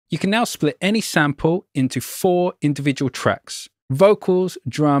You can now split any sample into 4 individual tracks: vocals,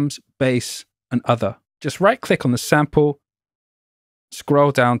 drums, bass, and other. Just right-click on the sample,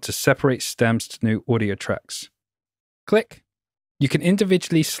 scroll down to separate stems to new audio tracks. Click. You can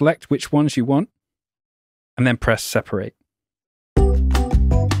individually select which ones you want, and then press separate.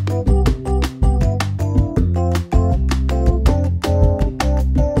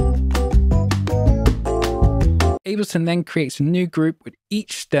 Ableton then creates a new group with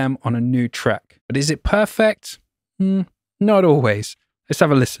each stem on a new track. But is it perfect? Not always. Let's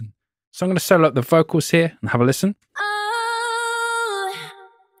have a listen. So I'm going to solo up the vocals here and have a listen. Oh,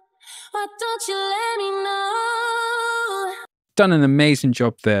 why don't you let me know? Done an amazing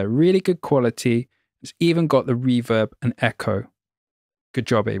job there. Really good quality. It's even got the reverb and echo. Good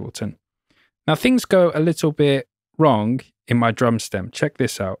job, Ableton. Now things go a little bit wrong in my drum stem. Check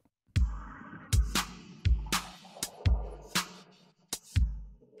this out.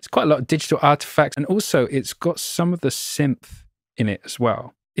 Quite a lot of digital artifacts, and also it's got some of the synth in it as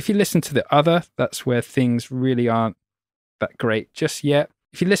well. If you listen to the other, that's where things really aren't that great just yet.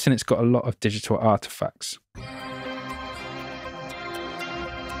 If you listen, it's got a lot of digital artifacts.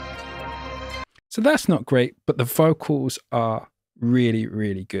 So that's not great, but the vocals are really,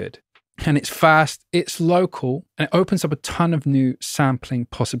 really good. And it's fast, it's local, and it opens up a ton of new sampling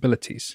possibilities.